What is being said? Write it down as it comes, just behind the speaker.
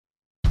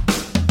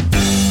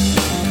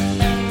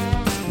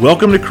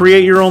Welcome to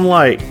Create Your Own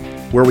Light,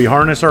 where we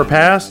harness our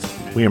past,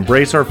 we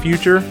embrace our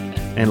future,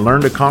 and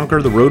learn to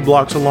conquer the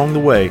roadblocks along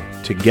the way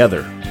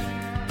together.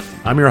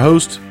 I'm your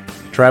host,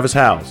 Travis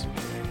Howes.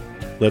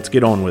 Let's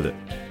get on with it.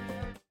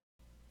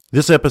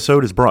 This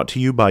episode is brought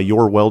to you by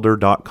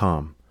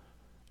YourWelder.com.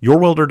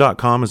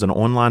 YourWelder.com is an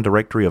online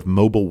directory of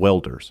mobile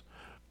welders.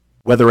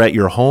 Whether at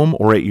your home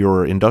or at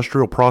your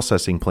industrial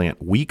processing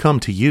plant, we come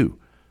to you.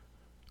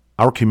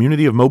 Our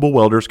community of mobile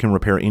welders can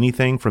repair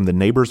anything from the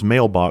neighbor's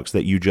mailbox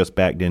that you just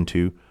backed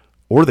into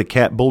or the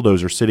cat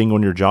bulldozer sitting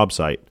on your job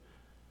site.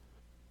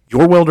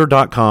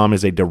 YourWelder.com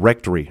is a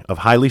directory of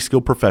highly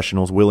skilled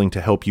professionals willing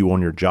to help you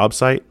on your job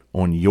site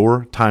on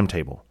your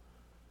timetable.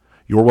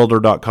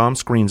 YourWelder.com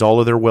screens all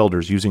of their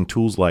welders using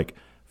tools like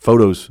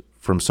photos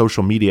from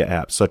social media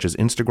apps such as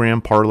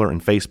Instagram, Parler,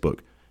 and Facebook,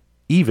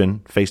 even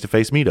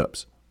face-to-face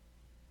meetups.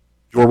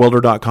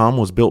 YourWelder.com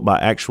was built by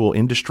actual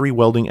industry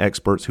welding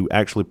experts who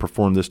actually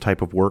perform this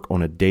type of work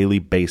on a daily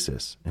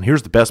basis. And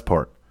here's the best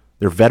part.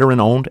 They're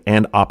veteran-owned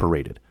and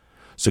operated.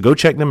 So go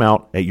check them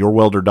out at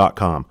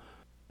YourWelder.com.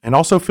 And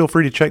also feel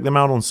free to check them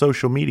out on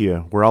social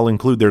media, where I'll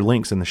include their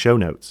links in the show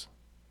notes.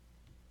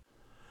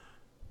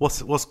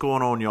 What's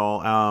going on,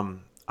 y'all?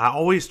 I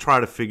always try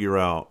to figure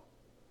out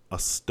a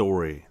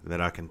story that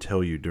I can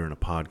tell you during a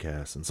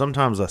podcast. And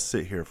sometimes I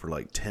sit here for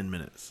like 10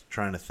 minutes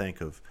trying to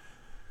think of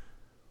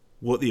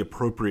what the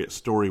appropriate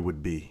story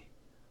would be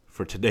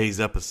for today's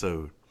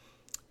episode.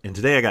 And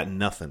today I got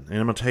nothing. And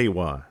I'm going to tell you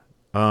why.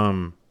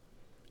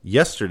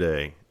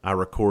 Yesterday I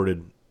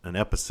recorded an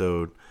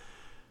episode,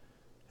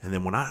 and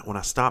then when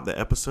I stopped the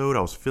episode,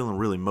 I was feeling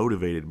really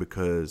motivated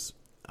because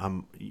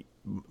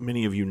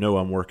many of you know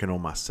I'm working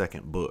on my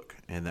second book,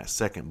 and that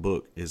second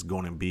book is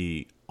going to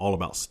be all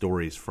about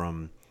stories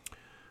from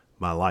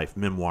my life,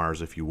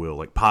 memoirs, if you will,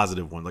 like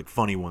positive ones, like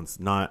funny ones,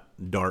 not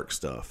dark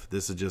stuff.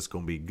 This is just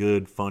going to be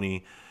good,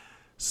 funny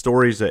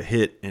stories that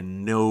hit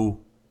in no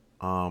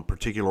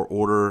particular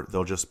order.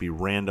 They'll just be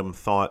random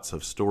thoughts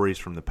of stories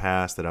from the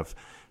past that I've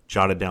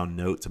jotted down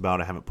notes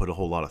about. I haven't put a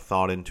whole lot of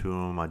thought into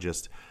them. I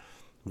just,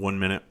 1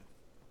 minute,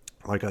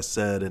 like I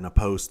said in a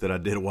post that I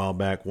did a while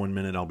back, 1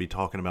 minute I'll be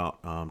talking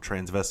about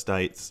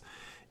transvestites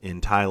in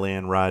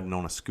Thailand, riding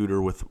on a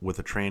scooter with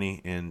a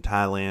tranny in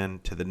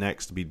Thailand, to the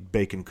next to be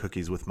baking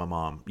cookies with my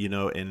mom,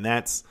 and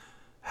that's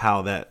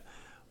how that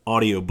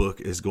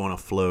audiobook is going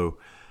to flow.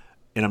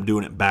 And I'm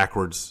doing it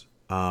backwards.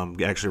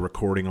 Actually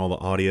recording all the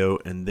audio,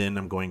 and then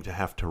I'm going to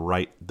have to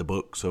write the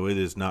book, so it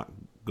is not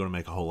going to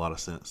make a whole lot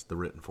of sense, the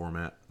written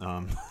format.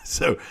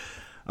 So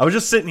I was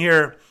just sitting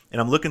here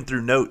and I'm looking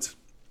through notes,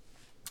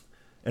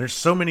 and there's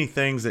so many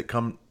things that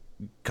come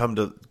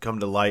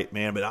to light,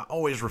 man. But I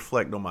always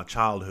reflect on my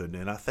childhood,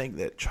 and I think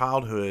that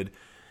childhood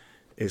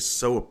is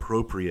so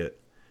appropriate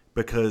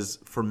because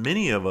for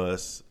many of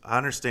us, I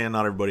understand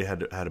not everybody had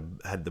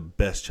the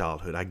best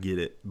childhood. I get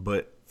it,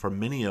 but for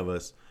many of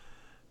us,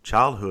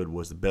 childhood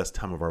was the best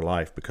time of our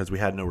life because we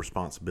had no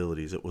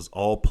responsibilities. It was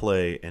all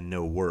play and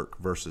no work,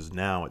 versus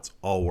now it's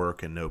all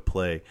work and no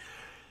play.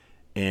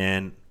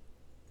 And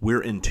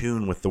we're in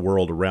tune with the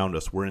world around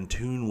us. We're in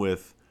tune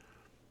with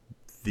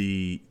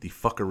the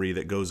fuckery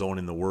that goes on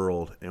in the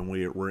world, and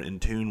we're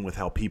in tune with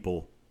how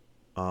people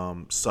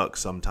suck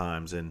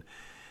sometimes, and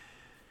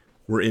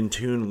we're in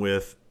tune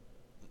with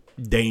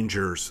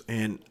dangers.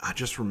 And I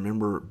just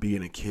remember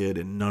being a kid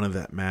and none of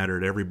that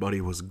mattered. Everybody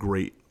was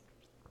great.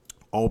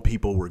 All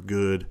people were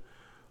good.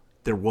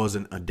 There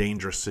wasn't a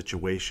dangerous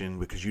situation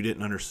because you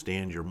didn't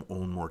understand your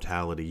own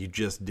mortality. You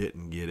just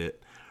didn't get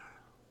it.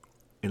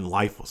 And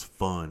life was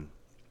fun.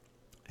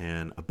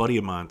 And a buddy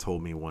of mine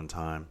told me one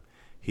time,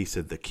 he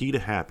said, the key to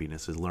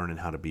happiness is learning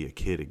how to be a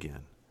kid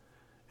again.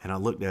 And I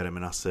looked at him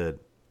and I said,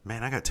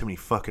 man, I got too many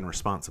fucking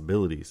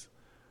responsibilities.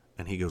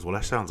 And he goes, well,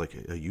 that sounds like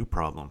a you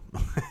problem.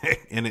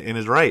 and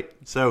it's right.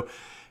 So,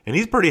 and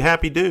he's a pretty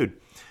happy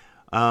dude.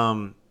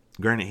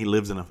 Granted, he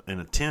lives in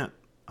a tent.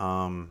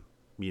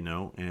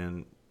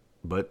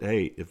 But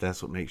hey, if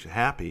that's what makes you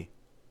happy,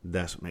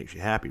 that's what makes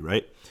you happy,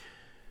 right?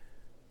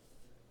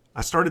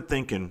 I started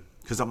thinking,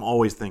 because I'm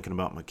always thinking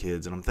about my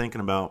kids, and I'm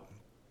thinking about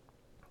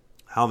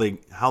how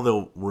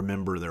they'll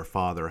remember their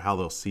father, how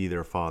they'll see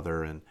their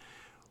father. And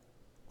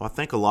I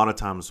think a lot of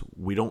times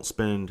we don't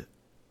spend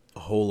a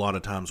whole lot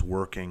of times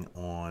working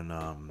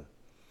on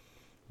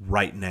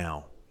right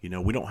now. We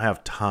don't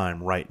have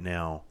time right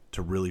now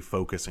to really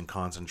focus and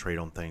concentrate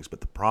on things.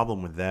 But the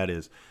problem with that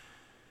is,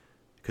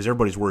 because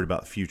everybody's worried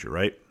about the future,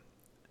 right?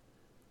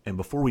 And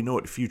before we know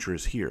it, the future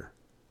is here.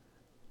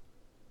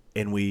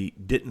 And we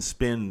didn't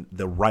spend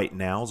the right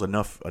nows,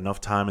 enough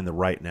time in the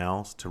right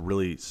nows to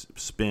really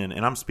spend.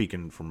 And I'm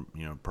speaking from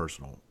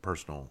personal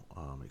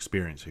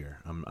experience here.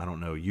 I don't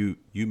know. You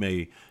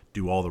may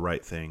do all the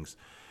right things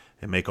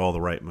and make all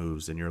the right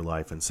moves in your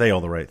life and say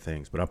all the right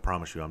things, but I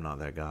promise you I'm not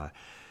that guy.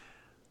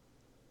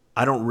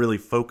 I don't really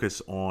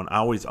focus on.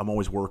 I'm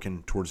always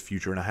working towards the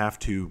future, and I have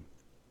to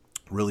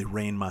really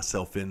rein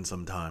myself in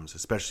sometimes,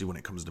 especially when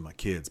it comes to my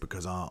kids,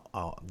 because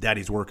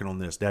daddy's working on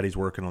this, daddy's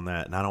working on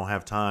that, and I don't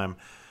have time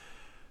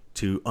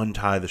to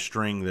untie the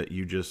string that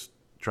you just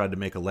tried to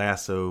make a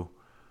lasso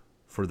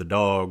for the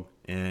dog,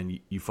 and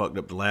you fucked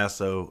up the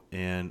lasso,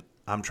 and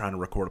I'm trying to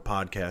record a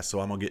podcast, so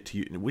I'm going to get to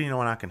you. Well, you know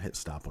what? I can hit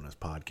stop on this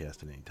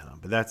podcast at any time.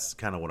 But that's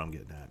kind of what I'm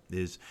getting at,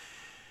 is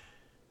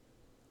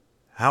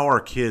how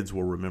our kids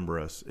will remember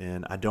us.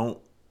 And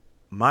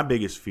my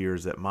biggest fear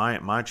is that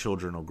my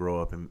children will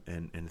grow up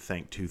and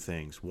think two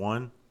things.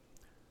 One,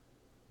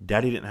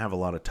 Daddy didn't have a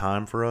lot of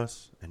time for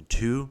us. And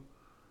two,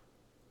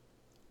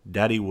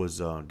 Daddy was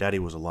a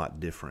lot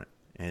different.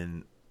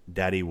 And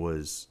Daddy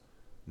was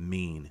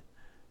mean,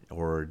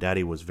 or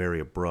Daddy was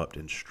very abrupt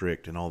and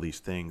strict and all these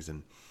things.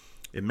 And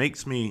it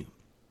makes me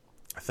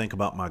think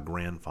about my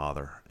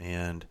grandfather.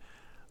 And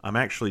I'm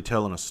actually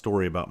telling a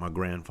story about my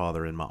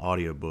grandfather in my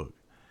audiobook.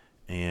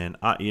 And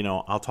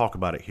I'll talk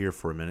about it here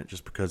for a minute,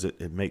 just because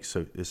it makes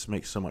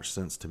so much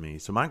sense to me.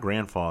 So my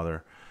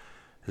grandfather,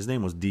 his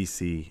name was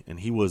DC, and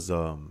he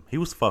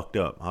was fucked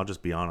up. I'll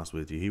just be honest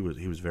with you. He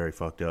was very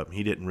fucked up.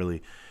 He didn't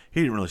really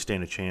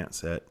stand a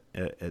chance at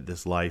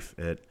this life.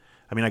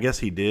 I guess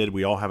he did.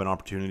 We all have an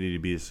opportunity to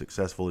be as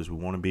successful as we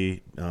want to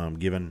be,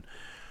 given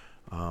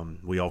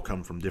we all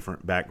come from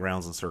different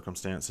backgrounds and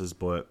circumstances.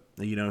 But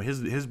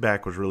his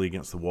back was really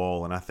against the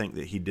wall, and I think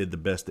that he did the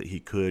best that he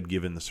could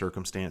given the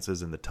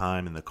circumstances and the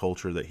time and the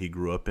culture that he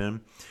grew up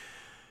in.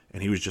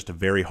 And he was just a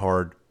very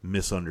hard,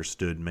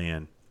 misunderstood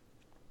man.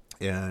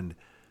 And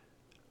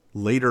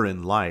later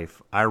in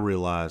life, I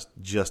realized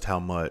just how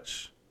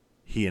much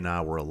he and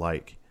I were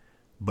alike.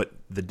 But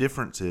the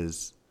difference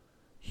is,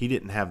 he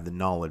didn't have the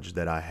knowledge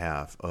that I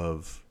have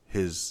of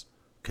his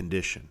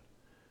condition.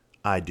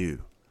 I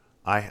do.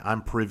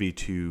 I'm privy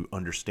to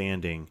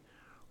understanding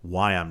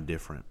why I'm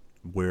different,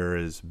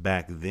 whereas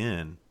back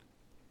then,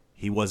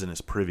 he wasn't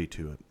as privy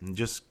to it. And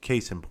just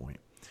case in point.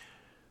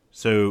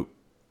 So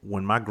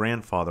when my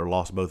grandfather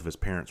lost both of his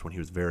parents when he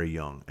was very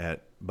young,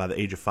 by the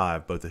age of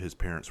 5, both of his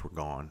parents were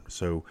gone.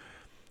 So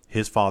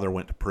his father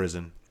went to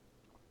prison,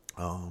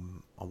 I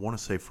want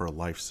to say for a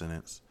life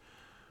sentence,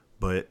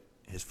 but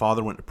his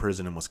father went to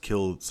prison and was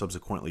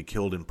subsequently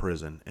killed in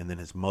prison, and then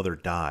his mother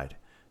died,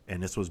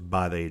 and this was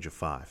by the age of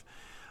 5.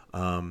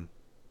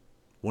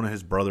 One of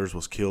his brothers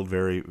was killed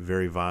very,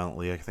 very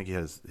violently. I think he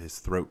had his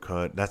throat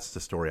cut. That's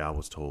the story I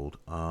was told.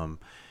 And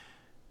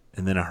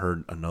then I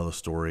heard another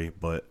story,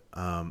 but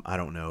I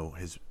don't know.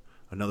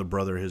 Another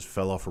brother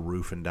fell off a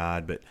roof and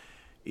died. But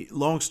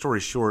long story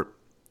short,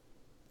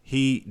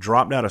 he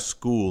dropped out of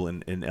school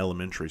in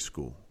elementary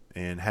school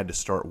and had to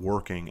start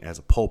working as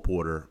a pulp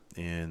wood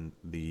in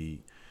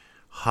the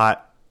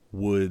hot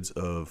woods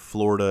of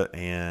Florida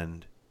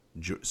and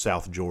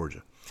South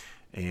Georgia.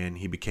 And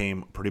he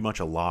became pretty much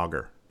a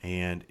logger.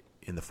 And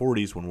in the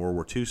 40s, when World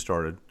War II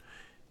started,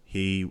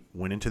 he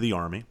went into the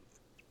Army,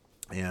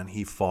 and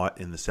he fought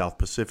in the South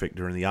Pacific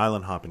during the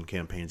island hopping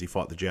campaigns. He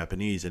fought the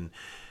Japanese. And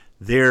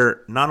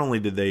there, not only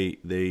did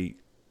they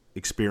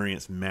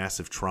experience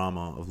massive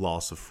trauma of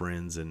loss of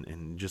friends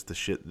and just the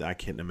shit that I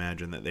can't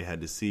imagine that they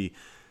had to see,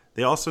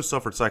 they also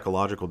suffered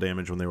psychological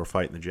damage when they were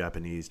fighting the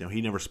Japanese. Now,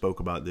 he never spoke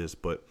about this,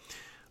 but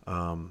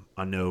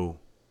I know,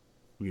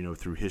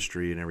 through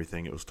history and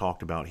everything, it was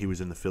talked about. He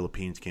was in the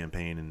Philippines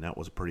campaign, and that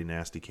was a pretty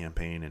nasty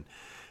campaign. And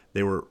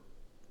they were,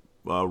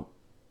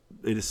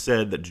 it is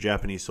said that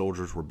Japanese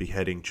soldiers were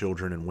beheading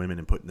children and women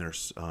and putting their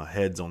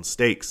heads on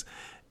stakes.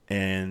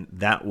 And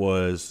that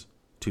was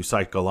to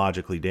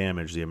psychologically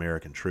damage the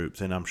American troops.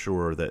 And I'm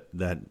sure that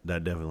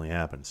definitely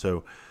happened.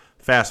 So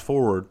fast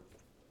forward,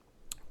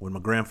 when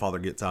my grandfather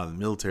gets out of the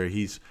military,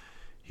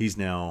 he's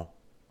now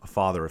a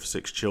father of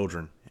 6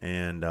 children,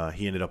 and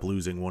he ended up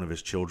losing one of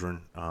his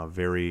children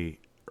very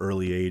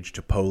early age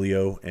to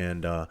polio,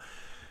 and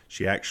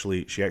she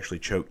actually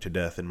choked to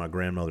death in my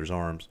grandmother's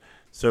arms.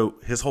 So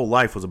his whole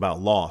life was about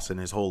loss, and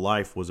his whole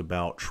life was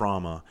about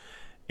trauma,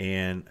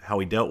 and how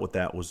he dealt with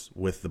that was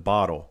with the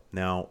bottle.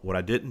 Now, what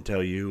I didn't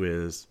tell you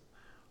is,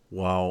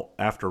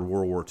 after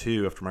World War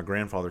II, after my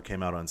grandfather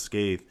came out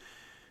unscathed,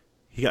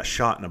 he got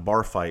shot in a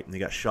bar fight, and he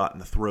got shot in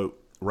the throat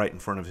right in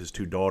front of his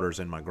 2 daughters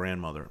and my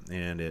grandmother.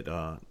 And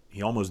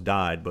he almost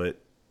died,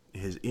 but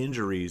his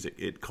injuries,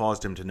 it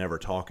caused him to never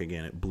talk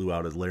again. It blew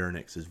out his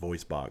larynx, his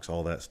voice box,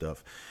 all that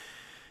stuff.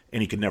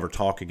 And he could never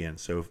talk again.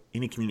 So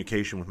any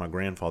communication with my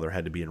grandfather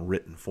had to be in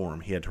written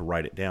form. He had to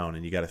write it down.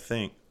 And you got to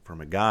think, from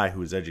a guy who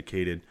was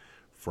educated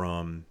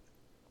from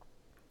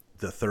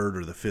the 3rd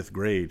or the 5th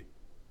grade,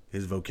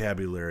 his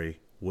vocabulary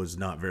was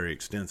not very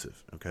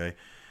extensive, okay?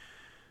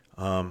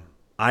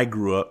 I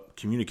grew up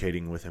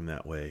communicating with him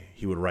that way.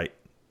 He would write,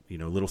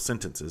 little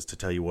sentences to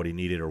tell you what he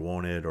needed or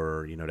wanted,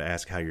 or, to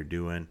ask how you're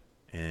doing.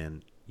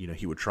 And,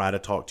 he would try to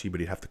talk to you, but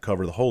he'd have to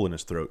cover the hole in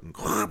his throat.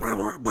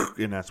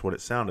 And that's what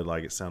it sounded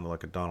like. It sounded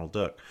like a Donald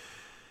Duck.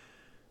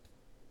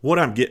 What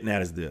I'm getting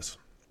at is this.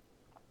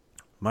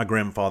 My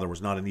grandfather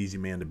was not an easy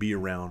man to be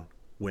around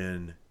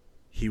when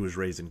he was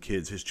raising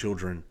kids. His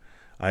children,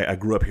 I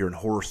grew up hearing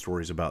horror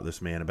stories about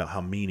this man, about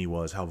how mean he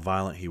was, how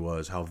violent he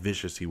was, how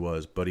vicious he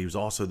was. But he was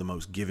also the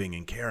most giving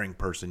and caring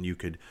person you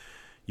could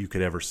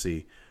ever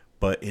see.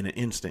 But in an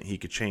instant, he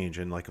could change.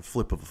 And like a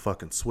flip of a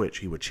fucking switch,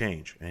 he would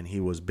change. And he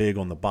was big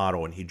on the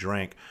bottle, and he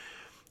drank.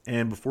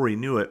 And before he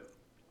knew it,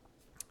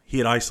 he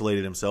had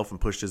isolated himself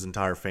and pushed his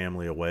entire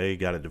family away. He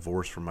got a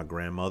divorce from my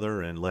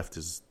grandmother and left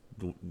his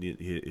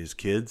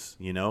kids,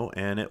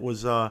 and it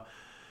was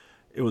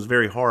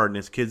very hard, and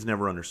his kids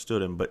never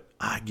understood him. But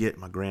I get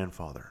my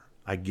grandfather.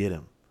 I get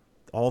him.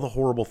 All the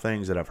horrible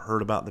things that I've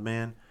heard about the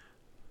man,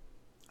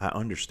 I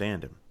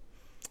understand him.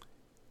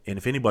 And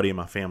if anybody in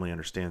my family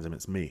understands him,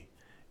 it's me.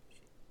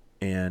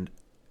 And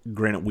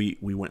granted, we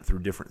went through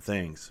different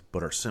things,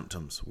 but our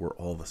symptoms were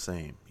all the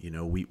same.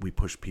 We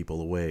pushed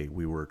people away.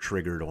 We were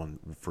triggered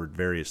for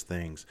various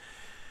things.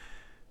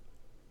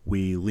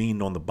 We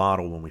leaned on the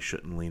bottle when we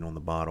shouldn't lean on the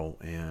bottle,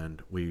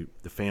 and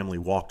the family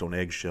walked on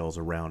eggshells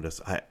around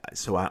us.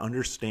 So I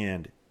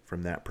understand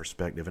from that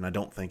perspective, and I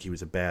don't think he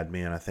was a bad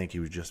man. I think he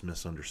was just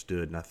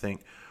misunderstood. And I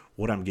think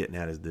what I'm getting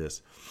at is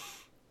this.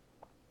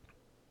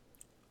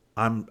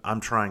 I'm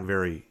trying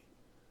very,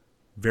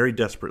 very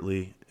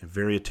desperately and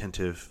very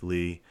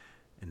attentively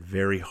and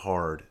very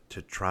hard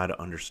to try to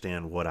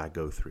understand what I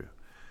go through,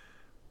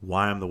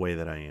 why I'm the way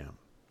that I am,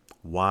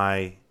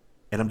 why,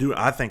 and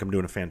I think I'm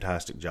doing a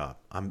fantastic job.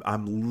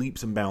 I'm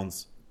leaps and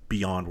bounds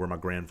beyond where my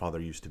grandfather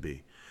used to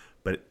be,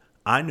 but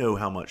I know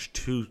how much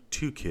two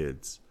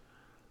kids,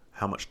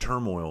 how much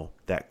turmoil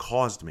that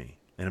caused me,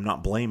 and I'm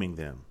not blaming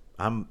them.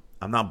 I'm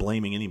not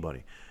blaming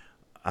anybody.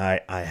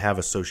 I have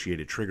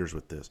associated triggers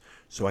with this.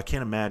 So I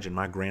can't imagine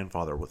my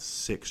grandfather with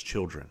 6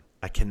 children.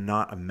 I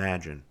cannot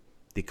imagine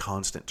the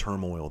constant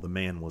turmoil the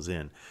man was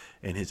in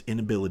and his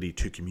inability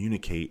to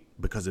communicate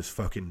because his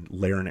fucking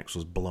larynx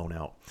was blown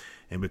out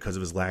and because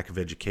of his lack of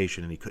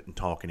education, and he couldn't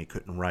talk and he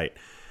couldn't write.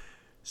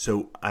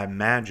 So I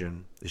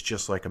imagine it's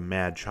just like a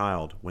mad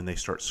child when they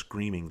start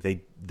screaming.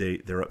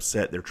 They're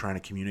upset. They're trying to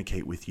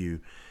communicate with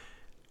you,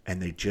 and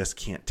they just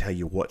can't tell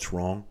you what's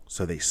wrong,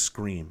 so they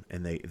scream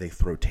and they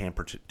throw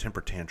temper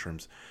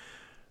tantrums.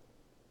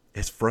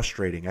 It's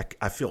frustrating.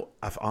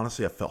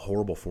 Honestly, I felt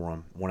horrible for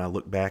him when I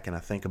look back and I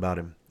think about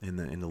him in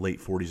the late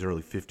 40s,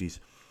 early 50s,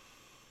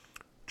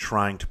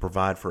 trying to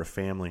provide for a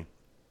family,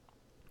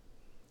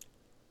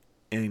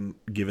 and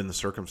given the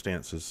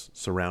circumstances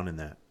surrounding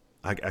that,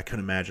 I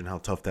couldn't imagine how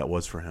tough that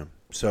was for him.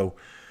 So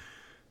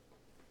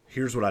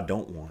here's what I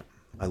don't want.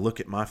 I look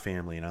at my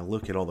family and I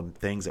look at all the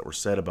things that were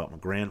said about my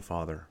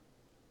grandfather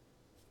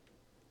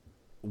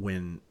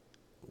when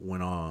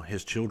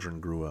his children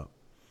grew up.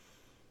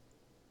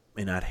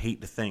 And I'd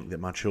hate to think that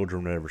my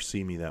children would ever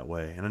see me that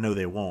way. And I know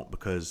they won't,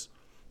 because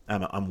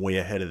I'm way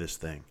ahead of this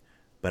thing.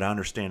 But I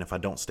understand if I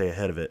don't stay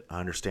ahead of it, I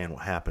understand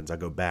what happens. I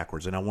go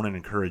backwards. And I want to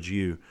encourage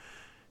you,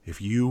 if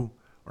you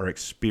are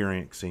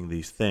experiencing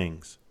these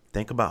things,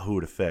 think about who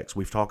it affects.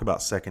 We've talked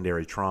about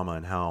secondary trauma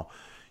and how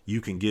you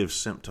can give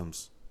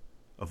symptoms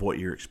of what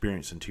you're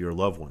experiencing to your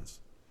loved ones.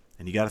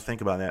 And you got to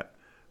think about that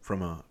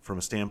from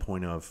a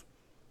standpoint of,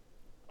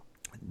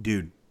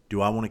 dude,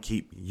 do I want to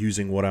keep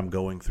using what I'm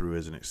going through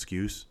as an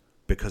excuse?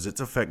 Because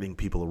it's affecting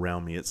people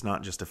around me. It's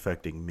not just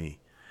affecting me.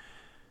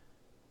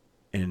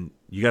 And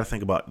you got to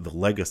think about the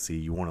legacy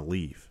you want to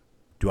leave.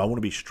 Do I want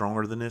to be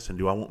stronger than this? And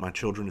do I want my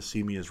children to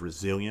see me as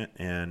resilient?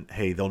 And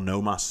hey, they'll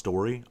know my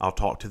story. I'll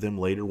talk to them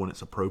later when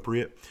it's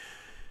appropriate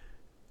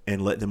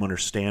and let them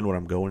understand what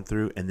I'm going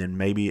through. And then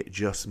maybe,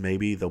 just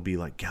maybe, they'll be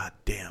like, God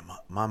damn,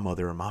 my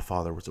mother and my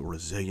father was a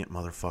resilient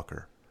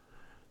motherfucker.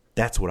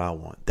 That's what I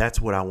want. That's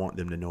what I want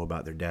them to know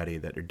about their daddy,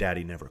 that their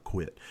daddy never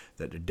quit.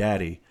 That their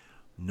daddy,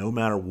 no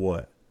matter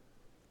what,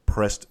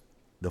 pressed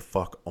the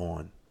fuck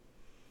on.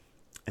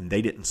 And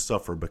they didn't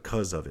suffer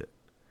because of it.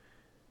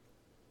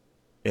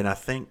 And I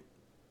think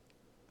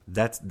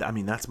that's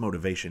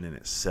motivation in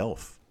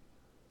itself,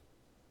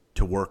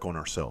 to work on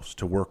ourselves,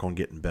 to work on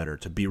getting better,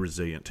 to be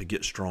resilient, to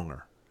get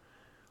stronger.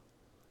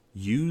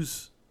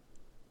 Use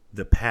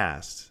the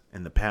past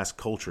and the past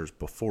cultures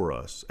before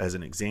us as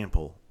an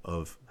example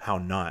of how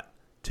not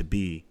to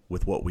be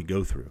with what we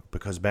go through.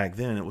 Because back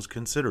then it was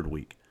considered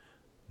weak.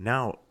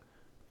 Now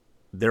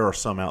there are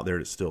some out there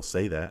that still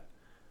say that.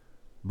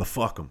 But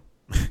fuck them.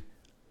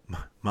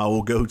 My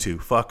old go-to,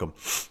 fuck them.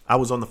 I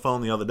was on the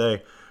phone the other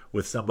day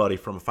with somebody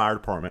from a fire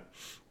department,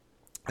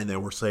 and they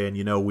were saying,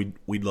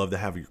 we'd love to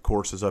have your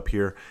courses up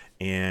here,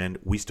 and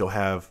we still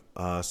have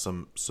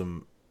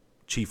some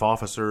chief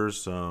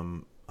officers,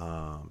 some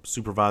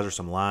supervisors,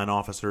 some line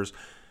officers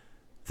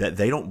that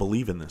they don't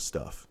believe in this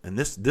stuff. And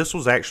this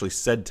was actually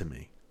said to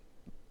me,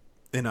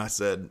 and I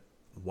said,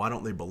 why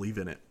don't they believe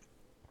in it?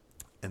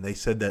 And they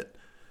said that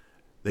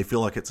they feel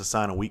like it's a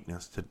sign of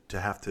weakness to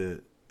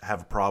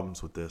have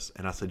problems with this.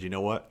 And I said, you know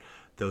what?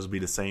 Those will be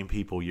the same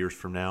people years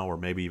from now, or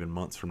maybe even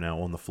months from now,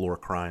 on the floor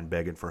crying,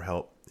 begging for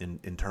help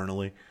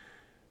internally,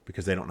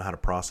 because they don't know how to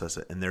process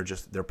it. And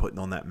they're putting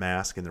on that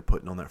mask and they're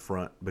putting on that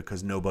front,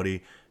 because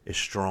nobody is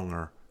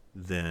stronger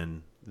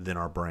than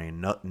our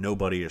brain.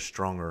 Nobody is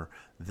stronger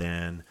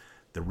than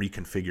the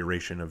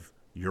reconfiguration of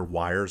your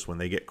wires when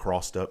they get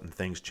crossed up and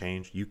things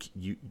change.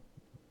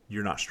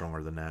 You're not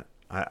stronger than that.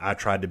 I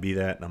tried to be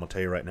that, and I'm gonna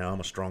tell you right now, I'm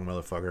a strong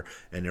motherfucker,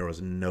 and there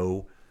was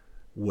no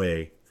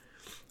way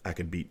I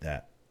could beat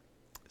that.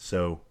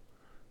 So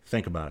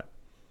think about it.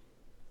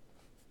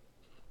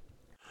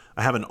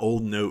 I have an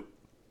old note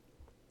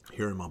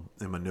here in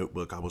my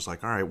notebook, I was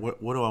like, all right, what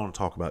do I want to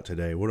talk about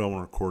today? What do I want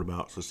to record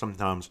about? So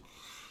sometimes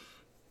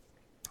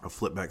I'll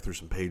flip back through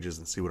some pages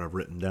and see what I've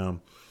written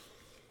down.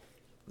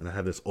 And I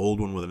have this old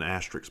one with an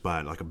asterisk by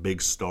it, like a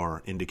big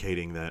star,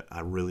 indicating that I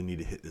really need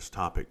to hit this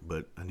topic,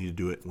 but I need to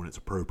do it when it's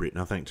appropriate.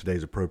 And I think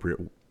today's appropriate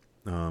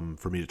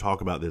for me to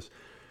talk about this.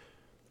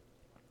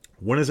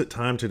 When is it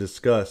time to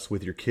discuss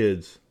with your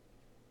kids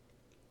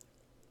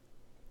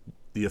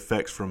the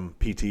effects from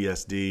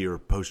PTSD or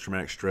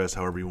post-traumatic stress,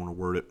 however you want to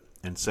word it,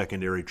 and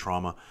secondary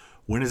trauma?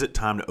 When is it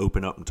time to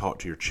open up and talk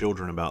to your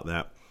children about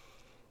that?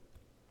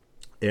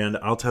 And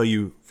I'll tell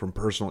you from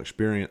personal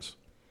experience,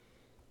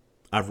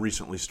 I've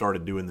recently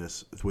started doing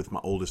this with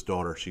my oldest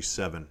daughter. She's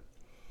 7.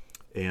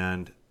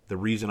 And the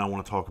reason I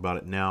want to talk about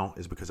it now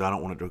is because I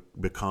don't want it to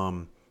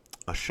become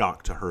a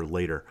shock to her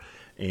later.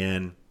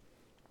 And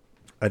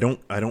I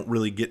don't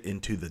really get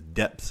into the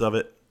depths of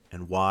it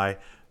and why,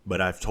 but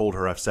I've told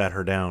her, I've sat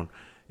her down,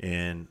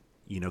 and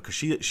because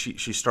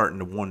she's starting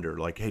to wonder,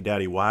 like, hey,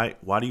 Daddy, why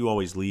do you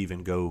always leave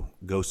and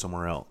go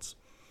somewhere else?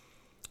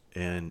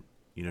 And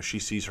she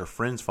sees her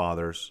friends'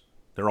 fathers;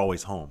 they're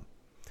always home.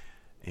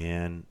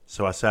 And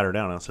so I sat her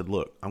down and I said,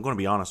 look, I'm going to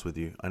be honest with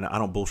you, and I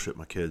don't bullshit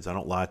my kids. I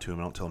don't lie to them.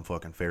 I don't tell them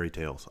fucking fairy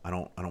tales. I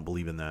don't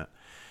believe in that,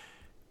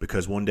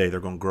 because one day they're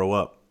going to grow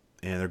up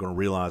and they're going to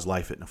realize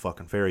life isn't a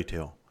fucking fairy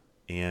tale,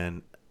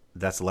 and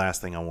that's the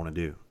last thing I want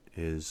to do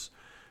is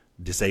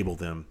disable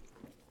them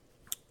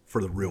for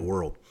the real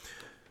world.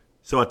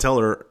 So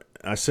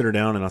I sit her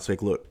down and I say,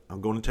 look,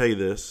 I'm going to tell you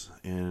this,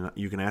 and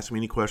you can ask me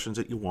any questions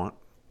that you want.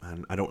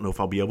 And I don't know if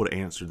I'll be able to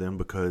answer them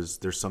because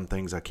there's some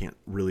things I can't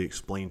really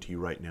explain to you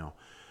right now.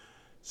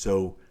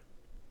 So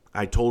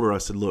I told her, I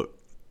said, look,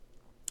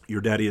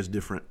 your daddy is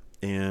different,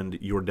 and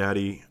your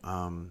daddy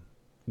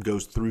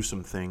goes through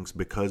some things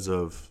because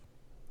of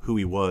who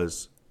he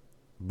was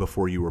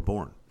before you were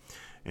born.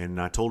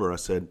 And I told her, I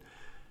said,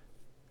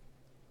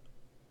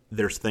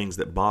 there's things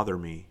that bother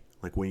me,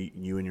 like when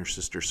you and your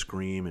sister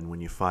scream and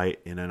when you fight.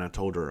 And then I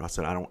told her, I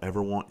said, I don't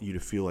ever want you to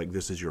feel like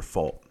this is your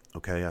fault.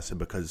 Okay, I said,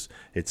 because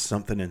it's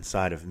something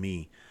inside of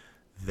me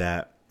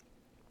that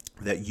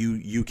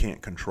you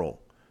can't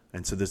control.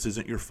 And so this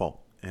isn't your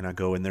fault. And I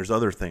go, and there's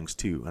other things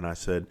too. And I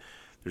said,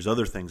 there's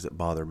other things that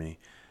bother me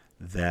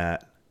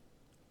that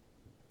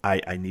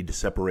I need to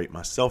separate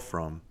myself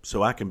from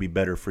so I can be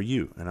better for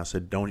you. And I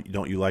said, don't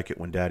you like it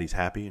when Daddy's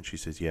happy? And she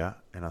says, yeah.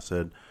 And I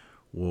said,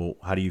 well,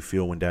 how do you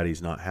feel when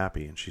Daddy's not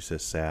happy? And she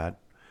says, sad.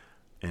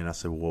 And I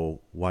said, well,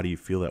 why do you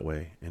feel that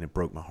way? And it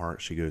broke my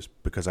heart. She goes,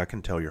 because I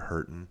can tell you're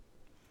hurting.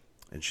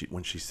 And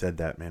when she said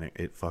that, man,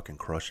 it fucking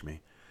crushed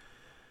me.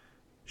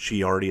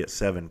 She already at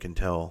 7 can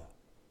tell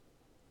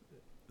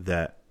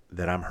that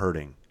I'm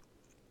hurting.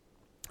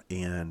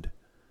 And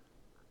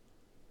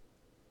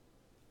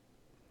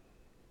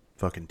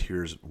fucking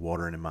tears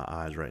watering in my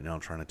eyes right now. I'm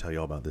trying to tell you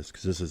all about this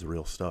because this is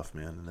real stuff,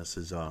 man. And this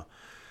is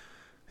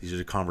these are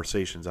the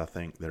conversations I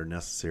think that are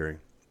necessary.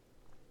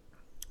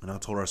 And I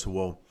told her, I said,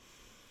 well,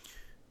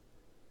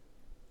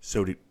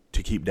 so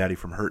to keep Daddy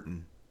from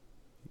hurting,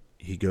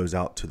 he goes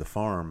out to the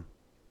farm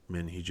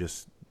and he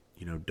just,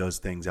 does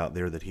things out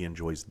there that he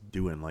enjoys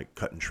doing, like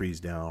cutting trees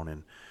down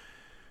and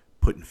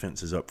putting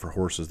fences up for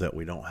horses that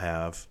we don't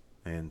have,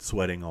 and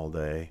sweating all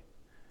day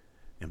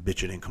and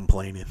bitching and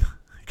complaining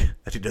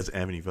that he doesn't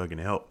have any fucking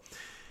help.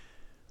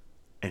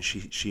 And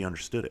she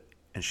understood it.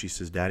 And she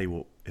says, Daddy,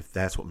 well, if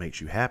that's what makes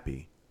you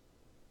happy,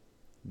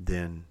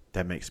 then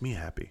that makes me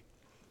happy.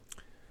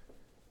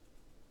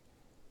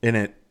 And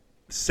at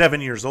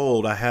 7 years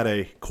old, I had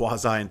a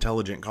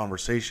quasi-intelligent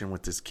conversation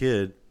with this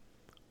kid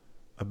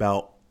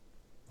about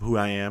who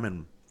I am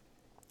and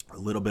a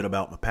little bit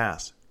about my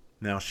past.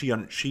 Now,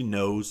 she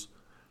knows,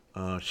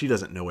 she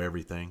doesn't know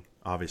everything,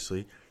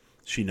 obviously.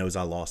 She knows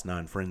I lost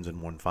 9 friends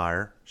in one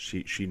fire.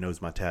 She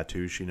knows my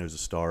tattoos. She knows the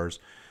stars.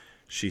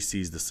 She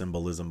sees the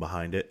symbolism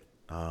behind it.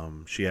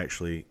 She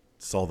actually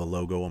saw the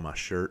logo on my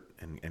shirt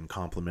and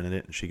complimented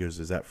it. And she goes,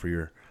 those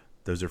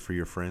are for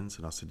your friends?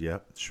 And I said, yeah,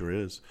 it sure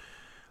is.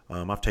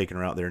 I've taken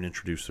her out there and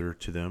introduced her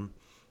to them.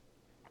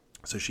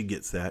 So she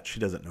gets that. She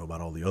doesn't know about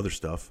all the other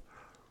stuff.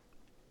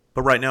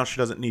 But right now she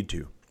doesn't need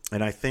to.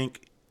 And I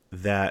think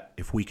that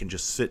if we can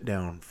just sit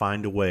down,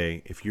 find a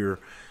way, if you're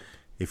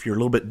a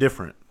little bit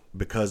different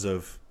because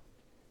of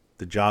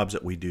the jobs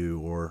that we do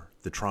or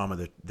the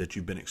trauma that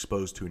you've been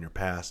exposed to in your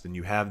past, and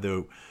you have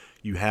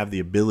the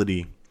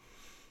ability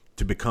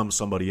to become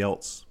somebody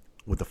else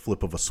with the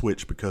flip of a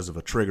switch because of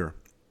a trigger,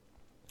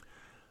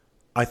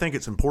 I think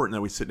it's important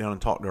that we sit down and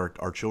talk to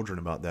our children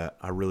about that.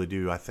 I really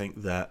do. I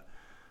think that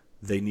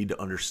they need to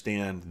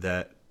understand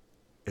that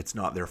it's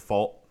not their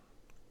fault,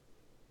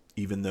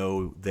 even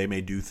though they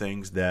may do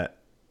things that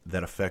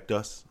affect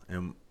us.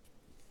 And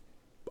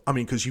I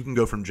mean, because you can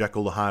go from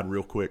Jekyll to Hyde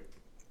real quick.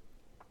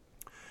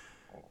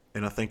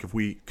 And I think if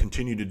we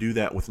continue to do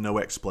that with no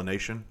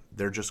explanation,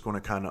 they're just going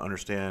to kind of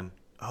understand,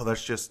 oh,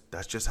 that's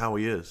just how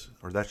he is,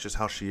 or that's just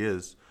how she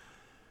is.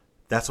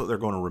 That's what they're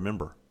going to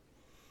remember.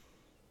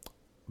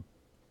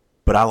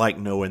 But I like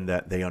knowing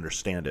that they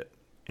understand it.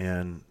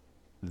 And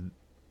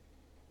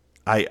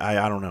I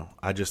don't know.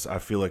 I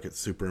feel like it's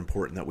super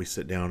important that we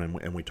sit down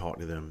and we talk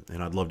to them.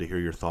 And I'd love to hear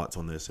your thoughts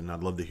on this. And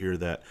I'd love to hear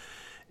that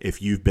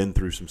if you've been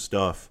through some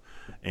stuff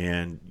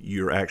and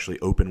you're actually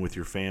open with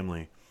your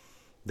family.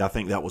 I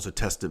think that was a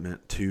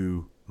testament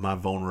to my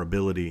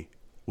vulnerability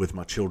with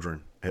my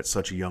children at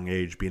such a young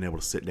age, being able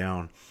to sit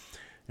down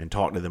and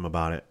talk to them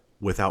about it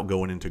without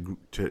going into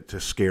to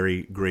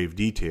scary, grave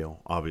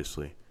detail,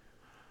 obviously.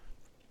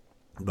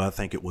 But I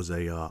think it was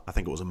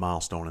a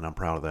milestone, and I'm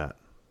proud of that.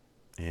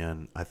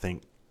 And I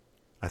think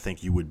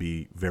you would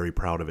be very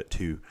proud of it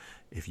too,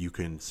 if you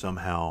can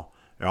somehow,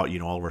 you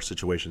know, all of our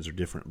situations are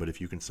different, but if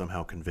you can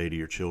somehow convey to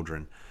your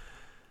children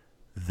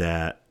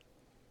that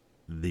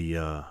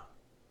you're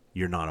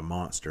not a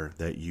monster,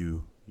 that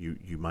you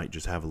might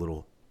just have a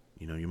little,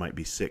 you know, you might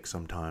be sick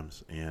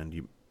sometimes, and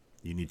you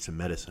need some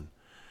medicine,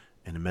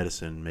 and the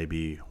medicine may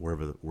be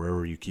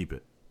wherever you keep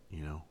it,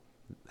 you know,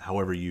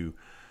 however you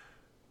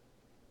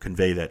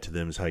convey that to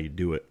them is how you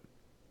do it.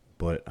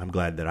 But I'm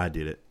glad that I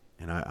did it.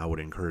 And I would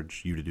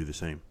encourage you to do the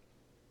same.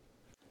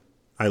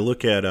 I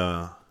look at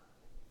the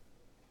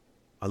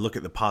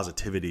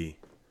positivity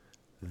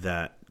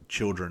that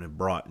children have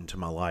brought into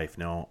my life.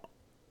 Now,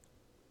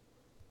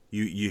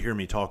 you hear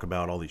me talk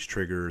about all these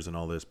triggers and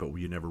all this, but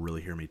you never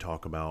really hear me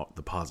talk about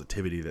the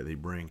positivity that they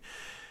bring.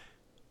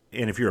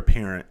 And if you're a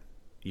parent,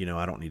 you know,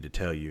 I don't need to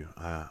tell you.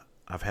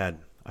 I've had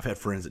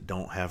friends that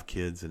don't have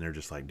kids, and they're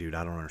just like, dude,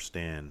 I don't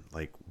understand.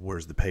 Like,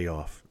 where's the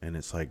payoff? And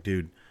it's like,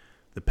 dude,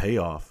 the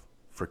payoff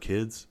for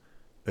kids,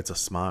 it's a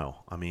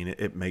smile. I mean,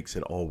 it makes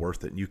it all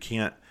worth it. And you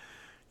can't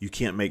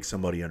make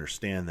somebody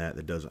understand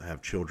that doesn't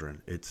have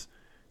children. It's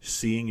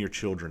seeing your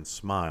children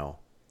smile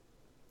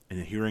and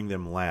hearing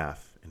them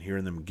laugh and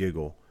hearing them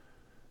giggle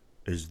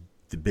is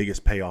the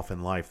biggest payoff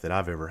in life that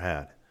I've ever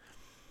had.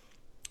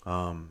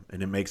 And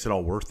it makes it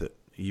all worth it.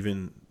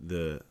 Even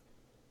the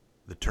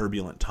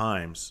turbulent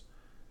times,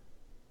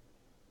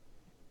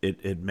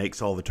 it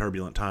makes all the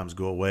turbulent times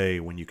go away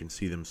when you can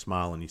see them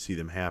smile and you see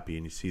them happy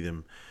and you see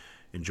them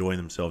enjoying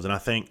themselves. And I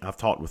think I've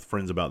talked with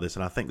friends about this,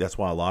 and I think that's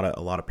why a lot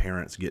of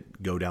parents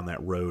go down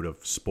that road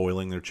of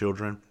spoiling their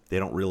children. They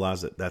don't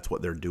realize that that's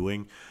what they're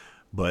doing,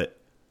 but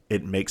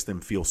it makes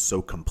them feel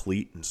so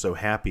complete and so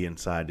happy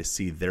inside to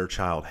see their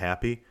child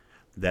happy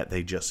that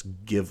they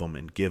just give them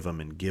and give them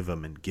and give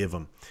them and give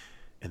them,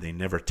 and they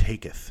never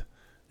taketh.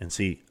 And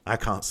see, I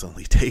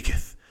constantly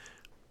taketh,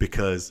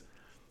 because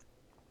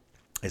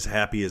as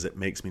happy as it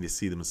makes me to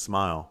see them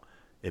smile,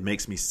 it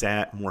makes me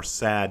more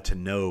sad to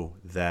know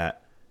that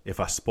if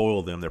I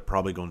spoil them, they're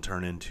probably going to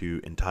turn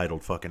into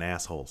entitled fucking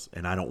assholes,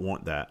 and I don't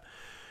want that.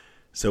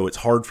 So it's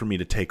hard for me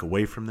to take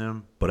away from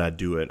them, but I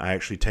do it. I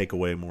actually take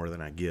away more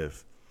than I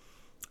give.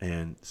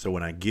 And so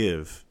when I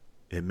give,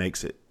 it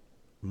makes it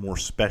more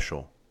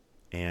special,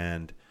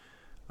 and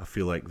I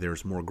feel like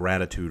there's more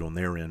gratitude on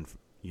their end,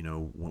 you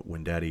know,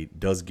 when Daddy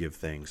does give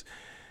things.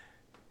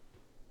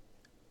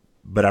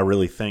 But I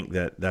really think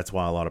that that's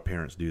why a lot of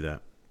parents do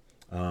that.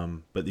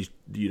 But these,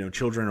 you know,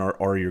 children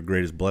are your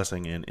greatest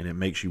blessing, and it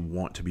makes you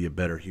want to be a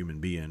better human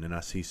being. And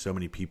I see so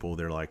many people,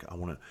 they're like, I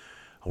want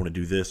to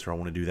do this, or I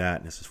want to do that,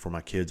 and this is for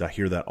my kids. I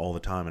hear that all the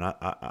time, and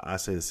I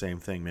say the same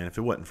thing, man. If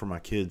it wasn't for my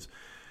kids,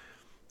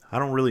 I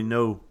don't really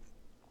know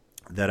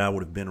that I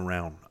would have been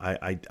around.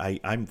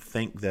 I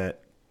think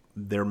that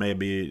there may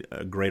be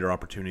a greater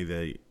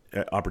opportunity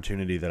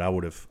that I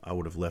would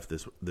have left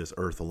this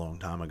earth a long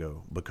time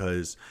ago,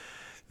 because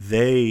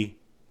they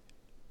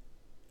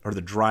are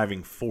the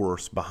driving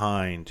force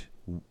behind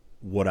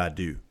what I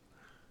do.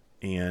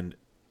 And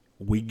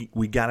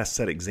we got to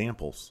set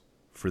examples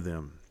for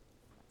them.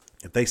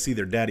 If they see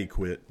their daddy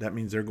quit, that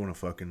means they're going to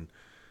fucking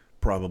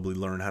probably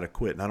learn how to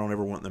quit. And I don't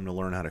ever want them to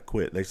learn how to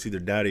quit. They see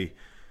their daddy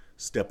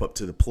step up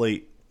to the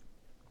plate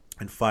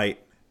and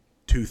fight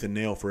tooth and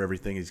nail for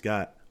everything he's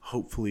got.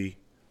 Hopefully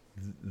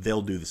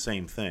they'll do the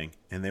same thing,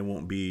 and they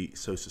won't be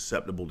so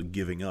susceptible to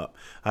giving up.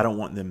 I don't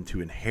want them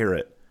to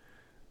inherit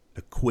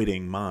a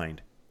quitting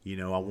mind. You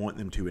know, I want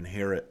them to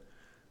inherit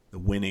the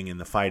winning and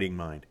the fighting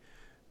mind.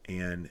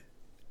 And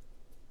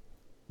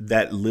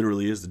that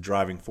literally is the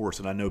driving force.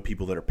 And I know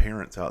people that are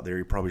parents out there,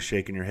 you're probably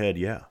shaking your head,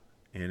 yeah.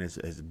 And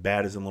as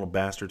bad as them little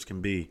bastards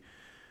can be,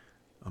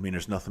 I mean,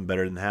 there's nothing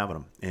better than having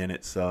them. And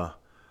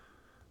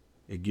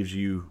it gives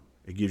you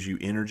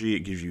energy,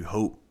 it gives you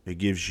hope, it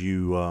gives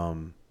you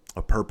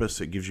a purpose,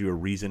 it gives you a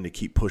reason to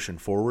keep pushing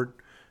forward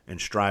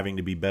and striving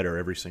to be better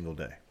every single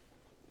day.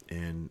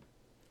 And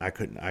I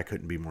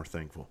couldn't be more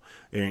thankful.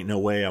 There ain't no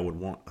way I would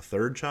want a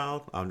third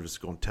child. I'm just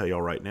going to tell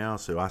y'all right now.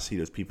 So I see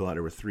those people out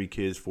there with 3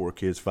 kids, 4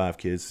 kids, 5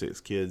 kids, 6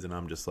 kids, and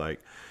I'm just like,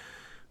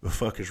 the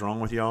fuck is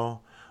wrong with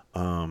y'all?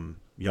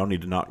 Y'all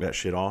need to knock that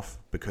shit off,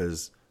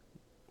 because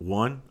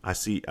one, I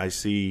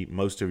see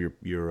most of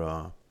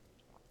your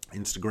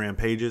Instagram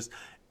pages,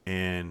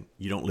 and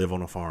you don't live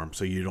on a farm,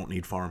 so you don't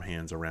need farm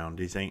hands around.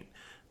 These ain't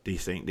the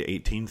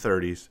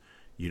 1830s.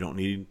 You don't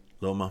need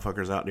little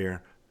motherfuckers out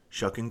there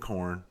shucking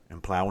corn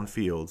and plowing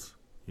fields.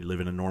 You live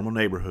in a normal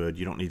neighborhood.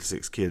 You don't need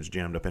 6 kids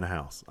jammed up in a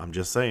house. I'm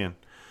just saying.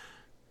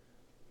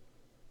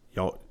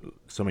 Y'all,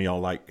 some of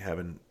y'all like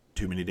having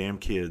too many damn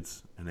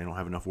kids, and they don't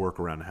have enough work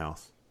around the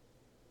house.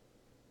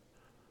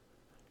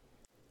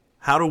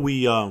 How do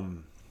we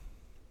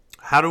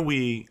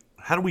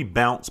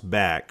bounce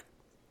back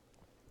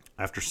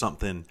after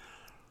something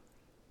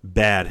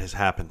bad has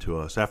happened to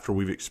us, after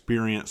we've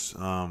experienced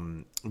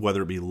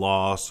whether it be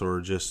loss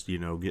or just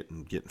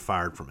getting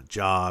fired from a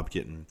job,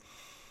 getting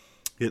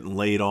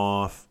laid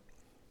off?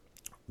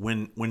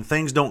 When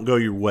things don't go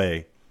your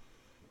way,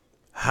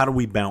 how do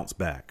we bounce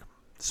back?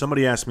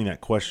 Somebody asked me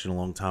that question a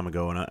long time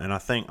ago, and I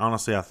think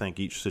honestly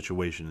each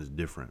situation is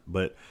different.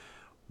 But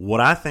what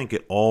I think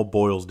it all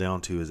boils down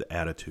to is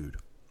attitude.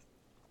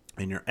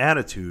 And your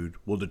attitude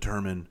will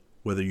determine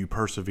whether you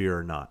persevere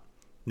or not.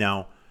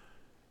 Now,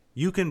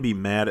 you can be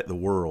mad at the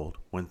world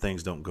when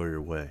things don't go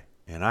your way.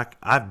 And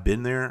I've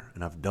been there,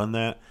 and I've done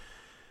that.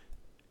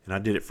 And I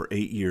did it for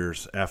 8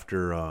 years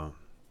after I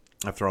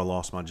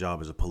lost my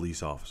job as a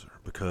police officer,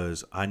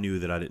 because I knew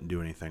that I didn't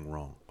do anything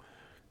wrong.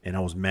 And I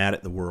was mad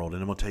at the world.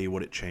 And I'm going to tell you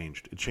what it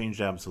changed. It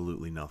changed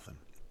absolutely nothing.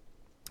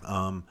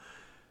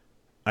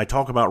 I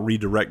talk about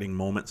redirecting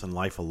moments in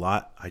life a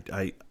lot.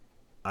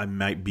 I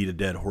might beat a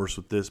dead horse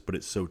with this, but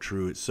it's so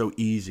true. It's so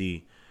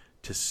easy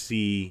to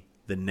see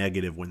the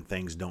negative when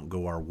things don't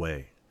go our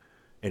way.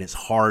 And it's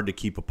hard to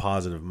keep a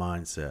positive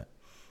mindset.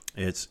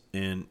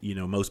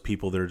 Most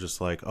people, they're just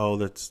like, oh,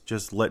 let's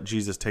just let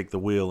Jesus take the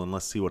wheel and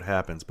let's see what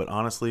happens. But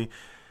honestly,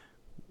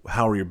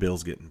 how are your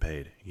bills getting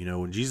paid?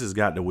 When Jesus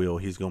got the wheel,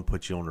 he's going to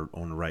put you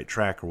on the right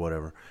track or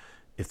whatever,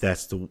 if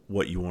that's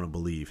what you want to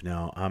believe.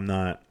 Now, I'm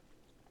not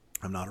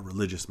a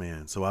religious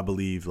man, so I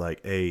believe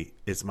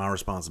it's my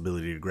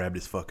responsibility to grab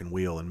this fucking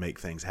wheel and make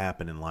things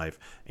happen in life.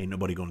 Ain't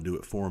nobody going to do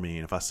it for me.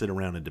 And if I sit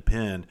around and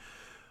depend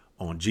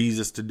on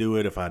Jesus to do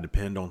it, if I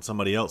depend on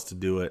somebody else to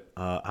do it,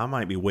 I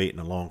might be waiting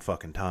a long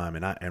fucking time.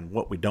 And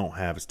what we don't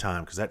have is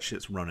time, because that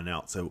shit's running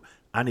out. So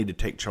I need to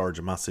take charge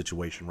of my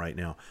situation right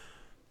now.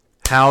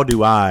 How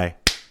do I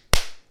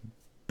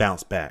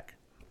bounce back?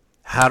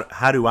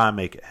 How do I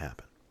make it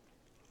happen?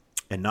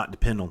 And not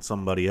depend on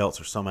somebody else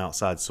or some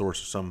outside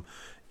source or some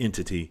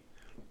entity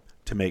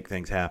to make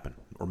things happen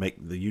or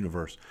make the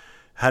universe.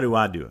 How do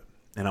I do it?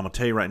 And I'm going to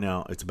tell you right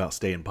now, it's about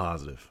staying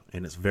positive,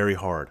 and it's very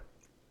hard.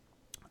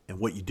 And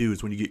what you do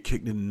is when you get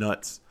kicked in the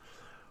nuts,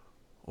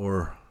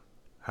 or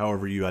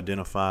however you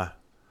identify,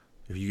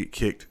 if you get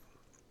kicked,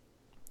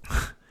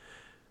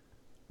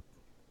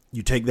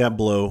 you take that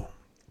blow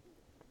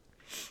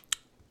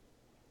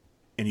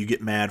and you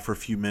get mad for a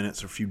few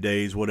minutes or a few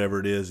days, whatever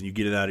it is, and you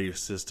get it out of your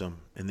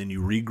system, and then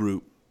you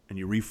regroup and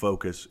you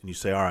refocus and you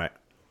say, all right,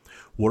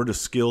 what are the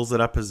skills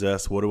that I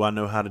possess? What do I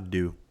know how to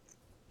do?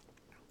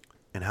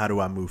 And how do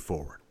I move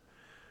forward?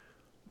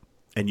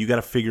 And you got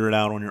to figure it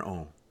out on your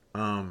own.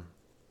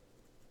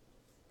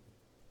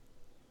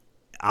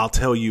 I'll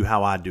tell you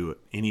how I do it.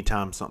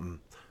 Anytime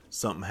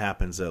something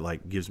happens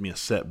that gives me a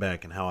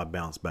setback, and how I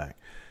bounce back.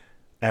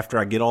 After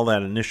I get all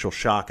that initial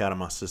shock out of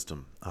my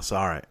system, I say,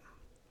 all right,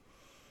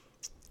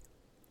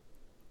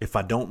 if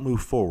I don't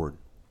move forward,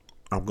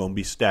 I'm going to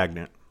be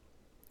stagnant,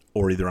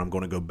 or either I'm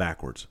going to go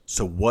backwards.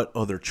 So what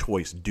other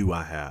choice do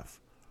I have?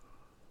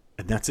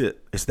 And that's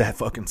it. It's that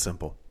fucking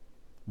simple.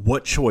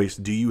 What choice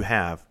do you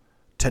have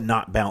to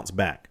not bounce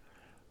back?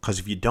 Because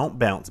if you don't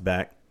bounce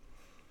back,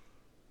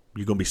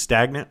 you're going to be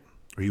stagnant,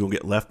 or you're going to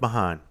get left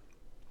behind.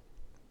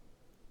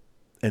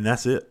 And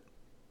that's it.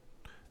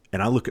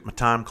 And I look at my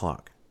time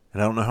clock,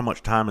 and I don't know how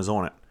much time is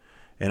on it.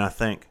 And I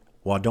think,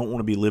 well, I don't want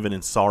to be living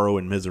in sorrow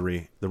and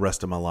misery the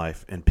rest of my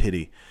life, and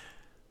pity.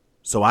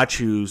 So I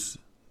choose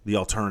the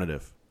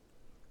alternative.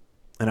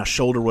 And I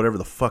shoulder whatever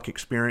the fuck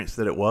experience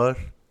that it was,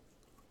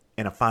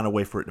 and I find a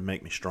way for it to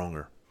make me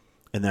stronger.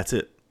 And that's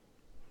it.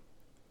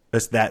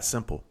 It's that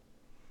simple.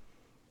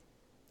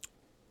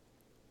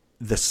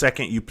 The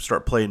second you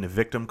start playing the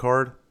victim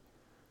card,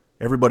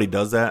 everybody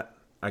does that,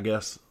 I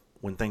guess,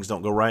 when things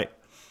don't go right.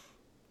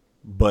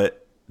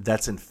 But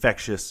that's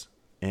infectious,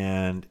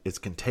 and it's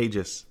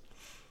contagious.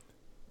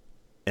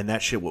 And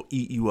that shit will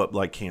eat you up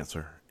like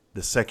cancer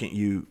the second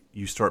you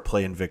start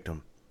playing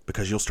victim,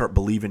 because you'll start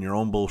believing your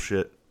own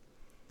bullshit,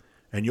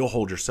 and you'll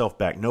hold yourself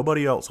back.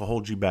 Nobody else will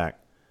hold you back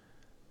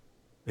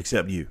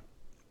except you.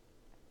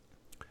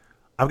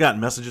 I've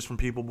gotten messages from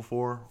people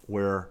before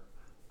where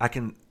I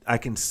can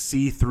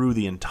see through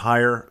the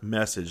entire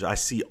message. I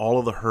see all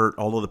of the hurt,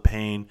 all of the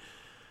pain,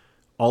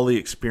 all the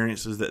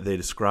experiences that they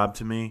describe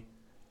to me,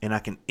 and I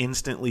can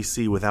instantly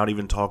see, without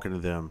even talking to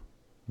them,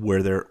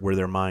 where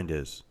their mind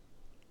is.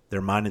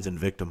 Their mind is in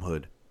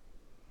victimhood.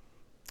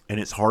 And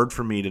it's hard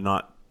for me to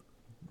not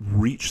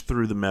reach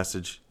through the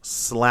message,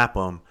 slap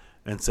them,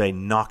 and say,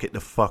 knock it the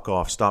fuck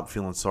off. Stop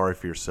feeling sorry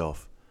for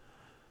yourself.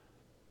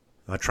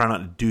 I try not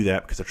to do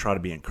that because I try to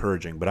be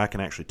encouraging, but I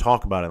can actually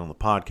talk about it on the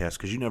podcast,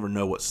 because you never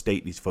know what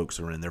state these folks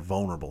are in. They're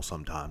vulnerable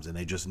sometimes, and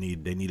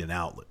they need an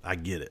outlet. I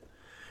get it.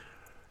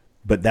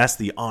 But that's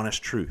the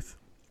honest truth.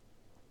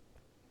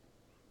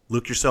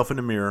 Look yourself in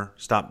the mirror,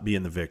 stop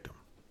being the victim,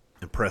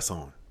 and press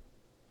on.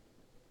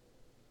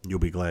 You'll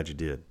be glad you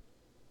did.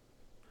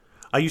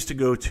 I used to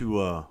go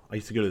to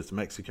this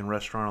Mexican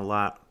restaurant a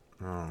lot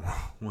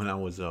when I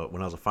was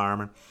a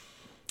fireman,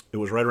 It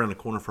was right around the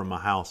corner from my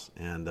house,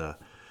 and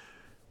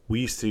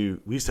we used to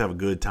have a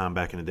good time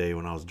back in the day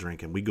when I was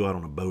drinking. We go out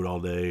on a boat all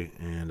day,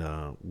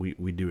 and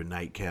we do a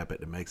nightcap at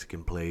the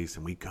Mexican place,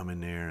 and we come in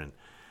there, and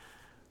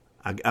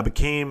I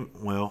became,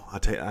 well,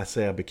 I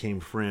say I became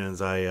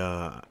friends.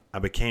 I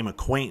became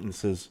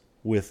acquaintances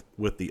with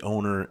the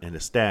owner and the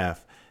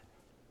staff,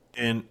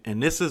 and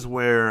this is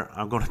where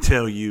I'm going to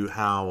tell you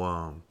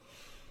how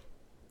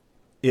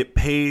it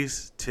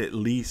pays to at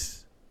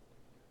least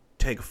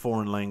take a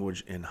foreign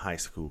language in high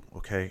school.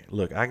 Okay,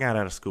 look, I got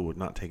out of school with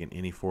not taking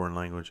any foreign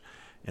language,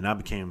 and I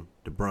became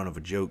the brunt of a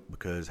joke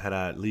because had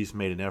I at least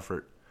made an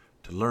effort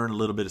to learn a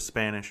little bit of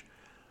Spanish,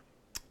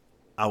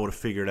 I would have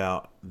figured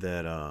out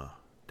that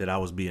I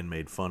was being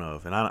made fun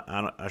of. And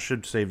I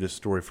should save this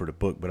story for the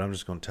book, but I'm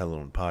just going to tell it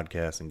on the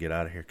podcast and get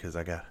out of here because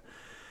I got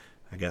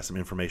some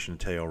information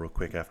to tell y'all real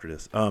quick after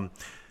this.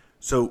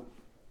 So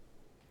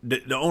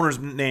the owner's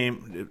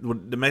name,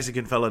 the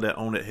Mexican fella that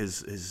owned it,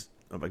 his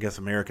I guess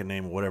American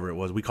name or whatever it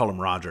was, we called him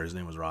Roger. His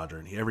name was Roger,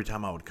 and every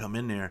time I would come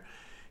in there,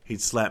 he'd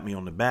slap me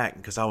on the back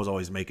because I was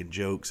always making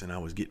jokes, and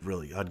I'd get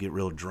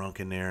real drunk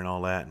in there and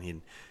all that,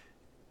 and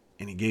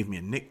he gave me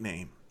a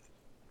nickname,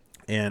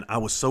 and I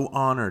was so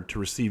honored to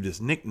receive this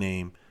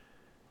nickname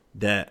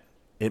that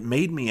it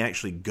made me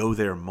actually go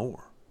there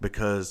more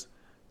because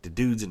the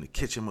dudes in the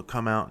kitchen would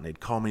come out and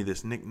they'd call me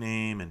this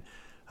nickname, and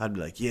I'd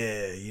be like,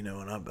 yeah,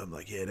 and I'm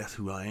like, yeah, that's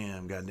who I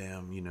am,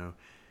 goddamn,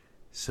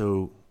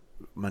 So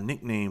my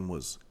nickname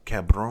was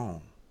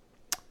Cabron,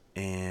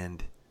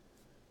 and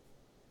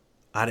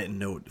I didn't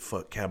know what the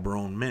fuck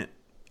Cabron meant.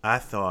 I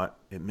thought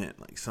it meant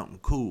like something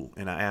cool,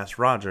 and I asked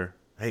Roger,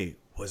 hey,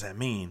 what does that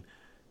mean?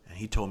 And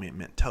he told me it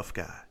meant tough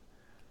guy.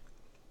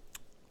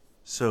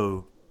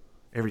 So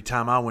every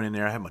time I went in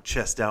there, I had my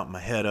chest out and my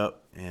head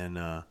up, and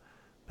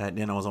back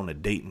then I was on a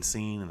dating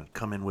scene, and I'd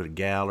come in with a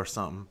gal or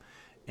something,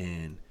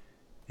 and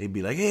they'd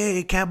be like,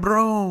 hey,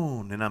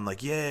 Cabron. And I'm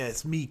like, yeah,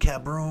 it's me,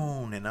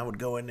 Cabron. And I would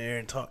go in there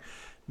and talk.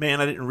 Man,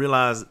 I didn't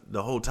realize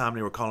the whole time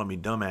they were calling me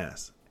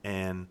dumbass.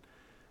 And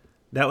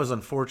that was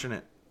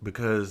unfortunate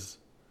because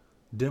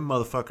them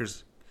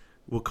motherfuckers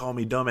will call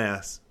me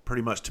dumbass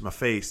pretty much to my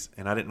face.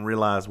 And I didn't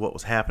realize what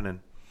was happening.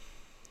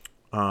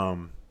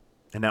 And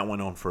that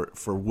went on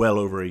for well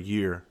over a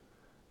year.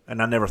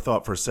 And I never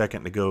thought for a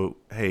second to go,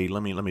 hey,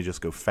 let me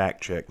just go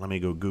fact check. Let me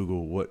go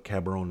Google what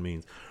Cabron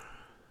means.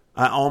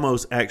 I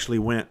almost actually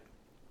went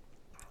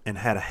and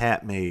had a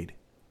hat made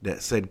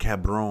that said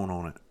Cabron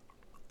on it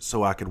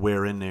so I could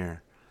wear in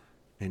there.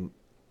 And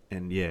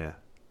yeah.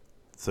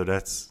 So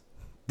that's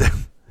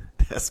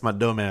my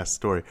dumbass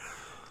story.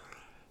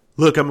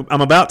 Look, I'm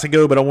about to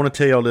go, but I want to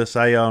tell y'all this.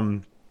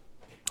 I'm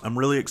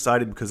really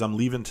excited because I'm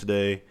leaving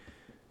today.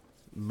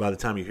 By the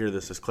time you hear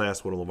this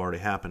class will have already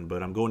happened,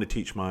 but I'm going to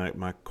teach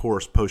my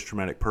course,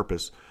 Post-Traumatic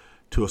Purpose,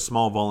 to a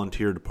small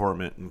volunteer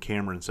department in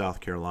Cameron, South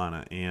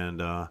Carolina.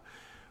 And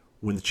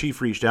when the chief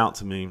reached out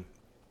to me,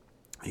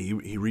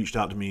 he reached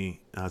out to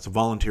me. It's a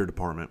volunteer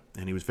department,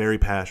 and he was very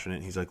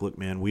passionate. He's like, "Look,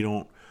 man, we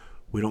don't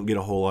get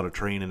a whole lot of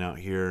training out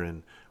here,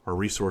 and our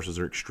resources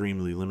are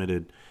extremely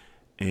limited."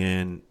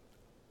 And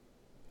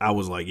I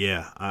was like,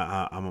 "Yeah,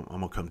 I'm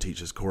gonna come teach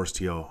this course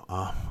to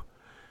y'all."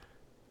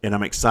 And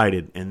I'm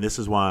excited, and this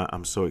is why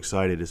I'm so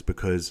excited is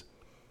because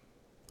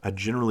I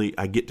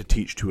get to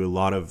teach to a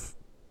lot of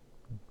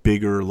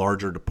bigger,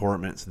 larger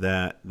departments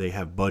that they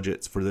have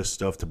budgets for this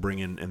stuff to bring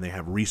in, and they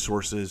have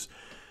resources.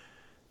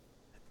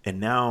 And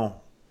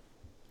now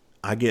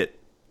I get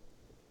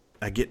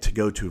to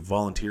go to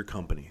volunteer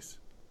companies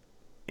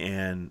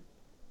and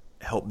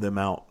help them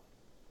out.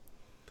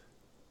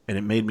 And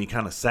it made me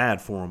kind of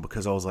sad for them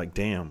because I was like,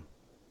 damn,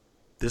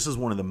 this is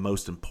one of the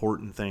most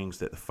important things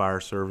that the fire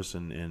service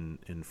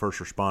and first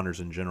responders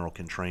in general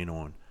can train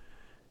on.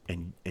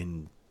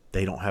 And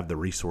they don't have the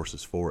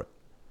resources for it.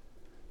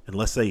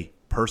 Unless they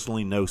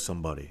personally know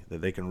somebody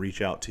that they can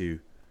reach out to,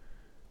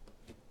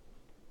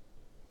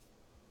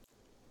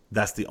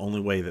 that's the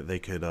only way that they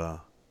could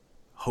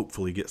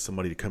hopefully get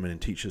somebody to come in and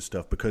teach this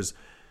stuff. Because,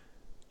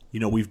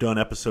 we've done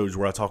episodes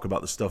where I talk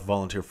about the stuff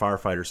volunteer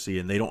firefighters see,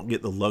 and they don't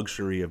get the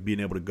luxury of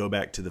being able to go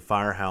back to the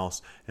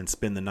firehouse and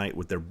spend the night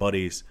with their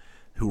buddies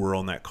who were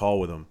on that call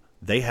with them.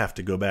 They have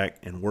to go back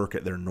and work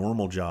at their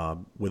normal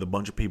job with a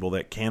bunch of people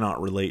that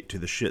cannot relate to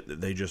the shit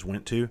that they just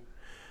went to,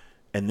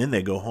 and then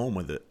they go home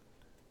with it.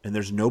 And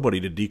there's nobody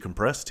to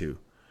decompress to.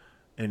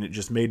 And it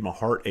just made my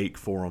heart ache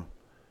for them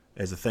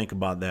as I think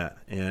about that.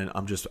 And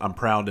I'm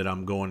proud that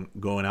I'm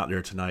going out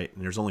there tonight.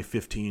 And there's only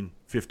 15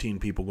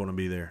 people going to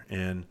be there.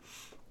 And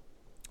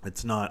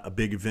it's not a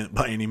big event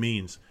by any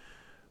means.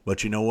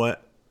 But you know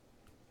what?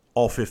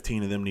 All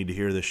 15 of them need to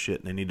hear this shit,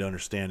 and they need to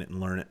understand it and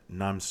learn it.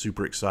 And I'm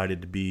super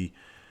excited to be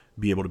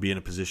able to be in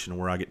a position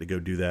where I get to go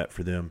do that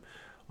for them.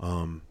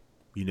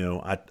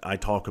 I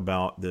talk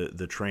about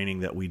the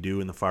training that we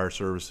do in the fire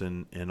service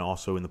and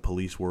also in the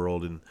police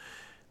world, and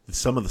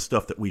some of the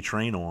stuff that we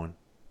train on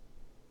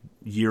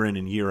year in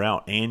and year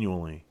out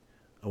annually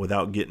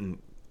without getting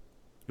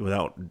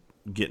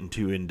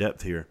too in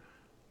depth here.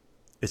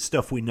 It's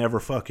stuff we never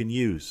fucking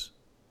use.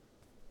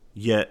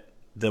 Yet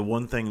the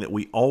one thing that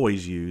we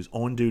always use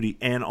on duty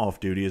and off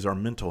duty is our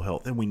mental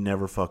health, and we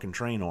never fucking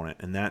train on it.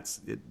 And that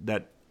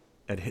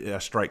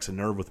strikes a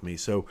nerve with me.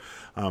 So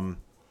I'm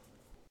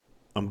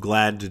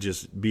glad to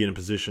just be in a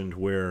position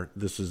where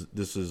this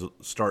is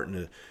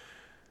starting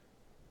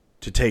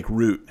to take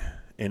root,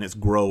 and it's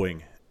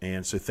growing.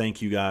 And so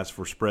thank you guys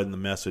for spreading the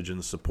message and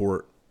the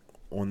support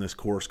on this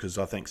course, because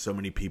I think so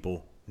many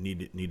people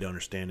need to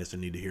understand this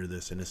and need to hear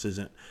this. And this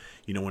isn't,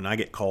 when I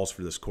get calls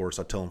for this course,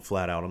 I tell them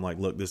flat out, I'm like,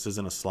 look, this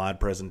isn't a slide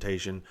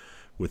presentation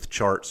with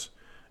charts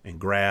and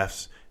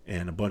graphs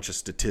and a bunch of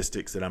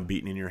statistics that I'm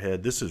beating in your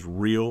head. This is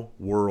real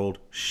world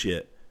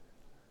shit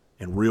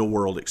and real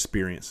world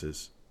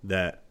experiences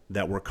that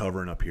we're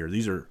covering up here.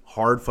 These are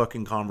hard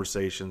fucking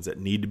conversations that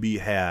need to be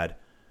had.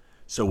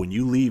 So when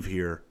you leave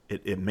here,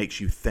 it makes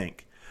you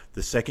think.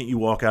 The second you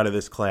walk out of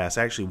this class,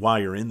 actually while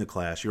you're in the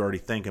class, you're already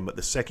thinking, but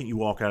the second you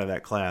walk out of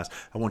that class,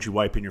 I want you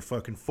wiping your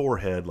fucking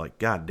forehead like,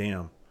 God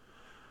damn,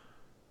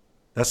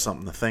 that's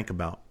something to think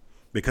about.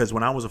 Because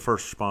when I was a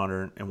first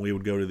responder and we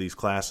would go to these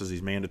classes,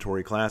 these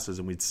mandatory classes,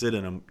 and we'd sit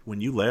in them,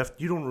 when you left,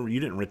 you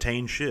didn't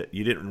retain shit.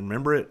 You didn't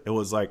remember it. It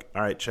was like,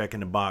 all right, check in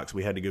the box.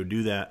 We had to go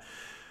do that.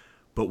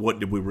 But what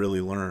did we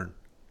really learn?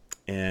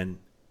 And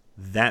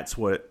that's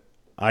what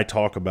I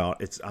talk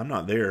about. I'm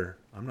not there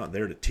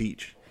to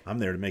teach. I'm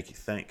there to make you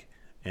think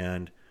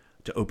and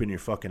to open your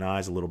fucking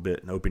eyes a little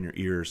bit and open your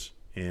ears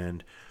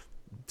and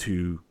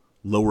to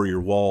lower your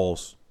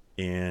walls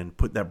and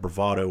put that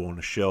bravado on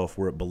a shelf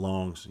where it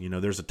belongs.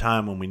 There's a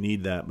time when we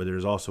need that, but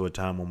there's also a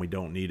time when we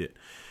don't need it.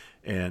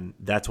 And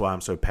that's why I'm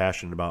so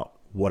passionate about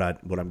what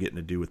I'm getting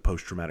to do with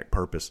post-traumatic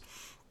purpose.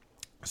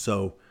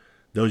 So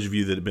those of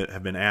you that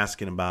have been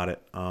asking about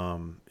it,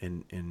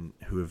 and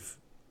who have,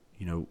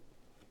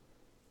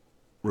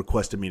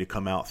 requested me to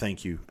come out,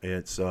 thank you.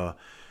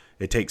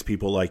 It takes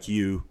people like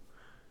you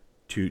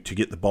to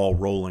get the ball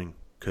rolling,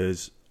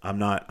 because I'm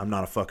not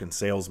a fucking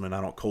salesman.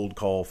 I don't cold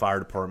call fire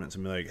departments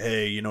and be like,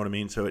 hey, you know what I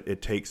mean? So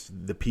it takes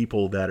the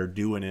people that are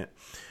doing it,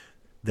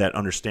 that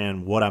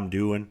understand what I'm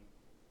doing,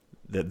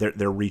 that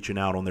they're reaching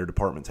out on their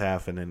department's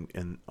half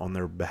and on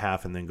their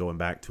behalf, and then going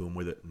back to them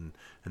with it. And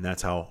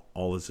that's how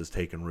all this has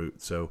taken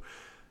root. So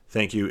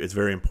thank you. It's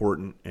very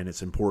important, and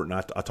it's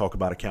important. I talk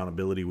about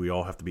accountability. We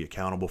all have to be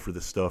accountable for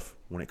this stuff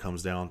when it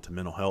comes down to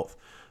mental health.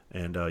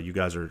 And you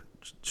guys are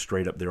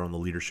straight up there on the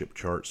leadership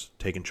charts,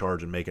 taking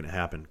charge and making it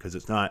happen. Because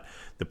it's not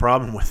the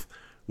problem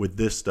with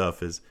this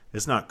stuff is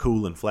it's not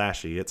cool and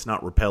flashy. It's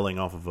not rappelling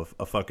off of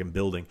a fucking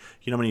building.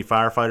 You know how many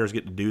firefighters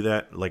get to do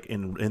that, like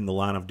in the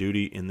line of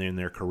duty in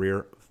their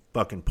career?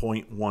 Fucking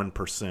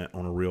 0.1%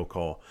 on a real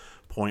call,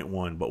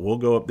 0.1. But we'll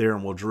go up there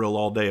and we'll drill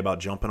all day about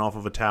jumping off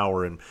of a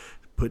tower and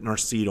putting our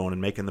seat on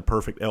and making the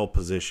perfect L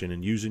position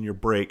and using your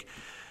brake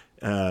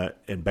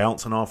and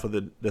bouncing off of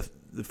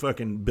the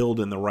fucking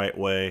building the right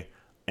way,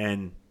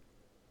 and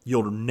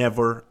you'll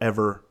never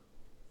ever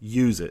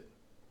use it.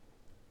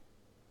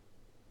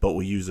 But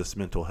we use this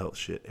mental health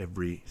shit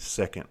every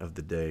second of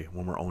the day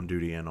when we're on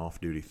duty and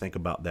off duty. Think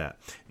about that.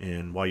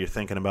 And while you're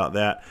thinking about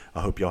that,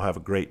 I hope y'all have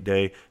a great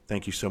day.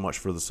 Thank you so much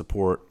for the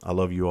support. I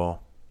love you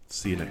all.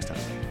 See you next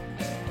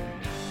time.